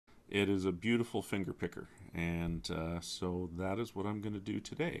It is a beautiful finger picker. And so that is what I'm going to do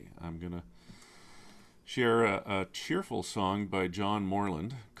today. I'm going to share a cheerful song by John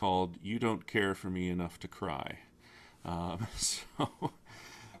Moreland called You Don't Care for Me Enough to Cry. So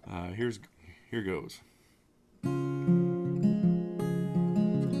here goes.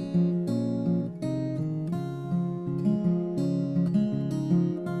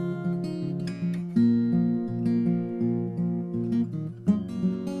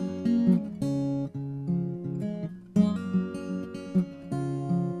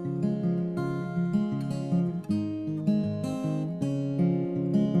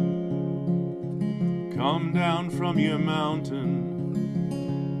 Come down from your mountain.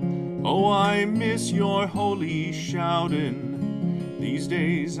 Oh, I miss your holy shouting. These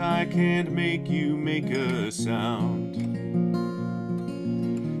days I can't make you make a sound.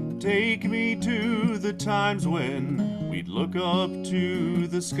 Take me to the times when we'd look up to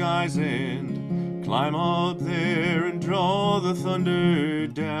the sky's end, climb up there and draw the thunder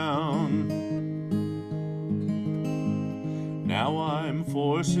down. Now I'm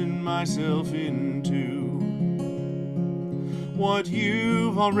forcing myself into what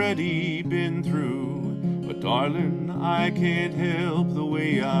you've already been through. But darling, I can't help the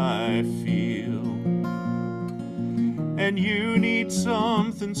way I feel. And you need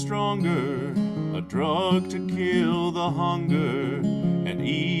something stronger, a drug to kill the hunger and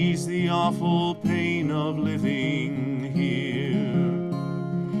ease the awful pain of living here.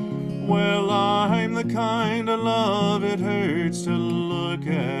 Well, I'm the kind of love it hurts to look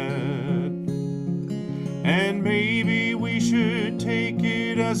at, and maybe we should take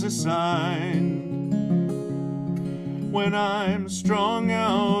it as a sign. When I'm strung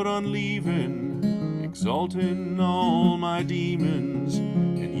out on leaving, exalting all my demons,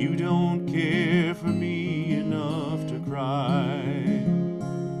 and you don't care for me enough to cry.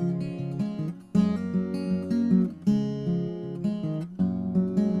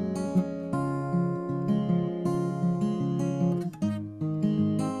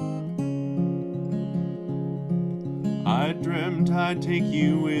 I dreamt I'd take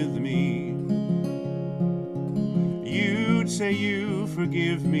you with me. You'd say you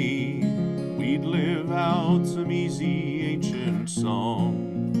forgive me. We'd live out some easy ancient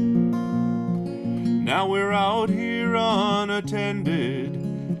song. Now we're out here unattended,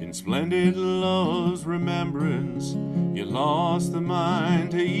 in splendid love's remembrance. You lost the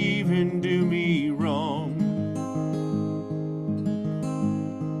mind to even do me wrong.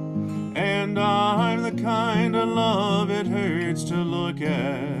 And I'm the kind of love it hurts to look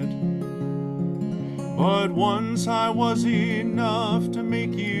at, but once I was enough to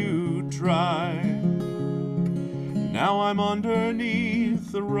make you try. Now I'm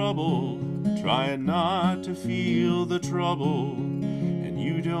underneath the rubble, trying not to feel the trouble, and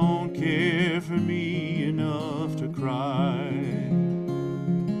you don't care for me enough to cry.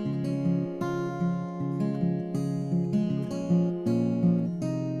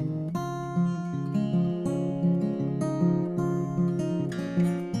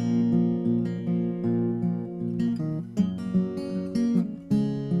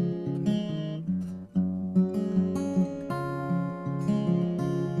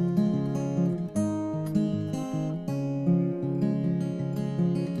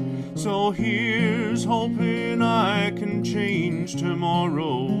 So here's hoping I can change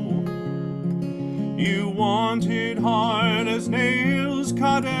tomorrow. You want it hard as nails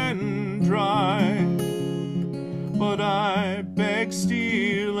cut and dry, but I beg,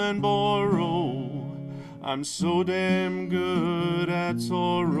 steal and borrow. I'm so damn good at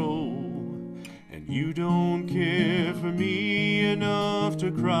sorrow, and you don't care for me enough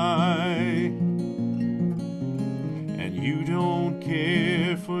to cry. You don't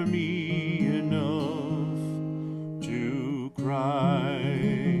care for me enough to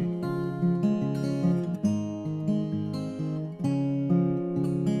cry.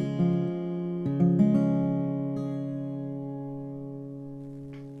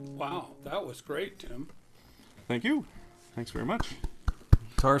 Wow, that was great, Tim. Thank you. Thanks very much.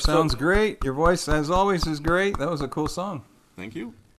 Guitar sounds great. Your voice, as always, is great. That was a cool song. Thank you.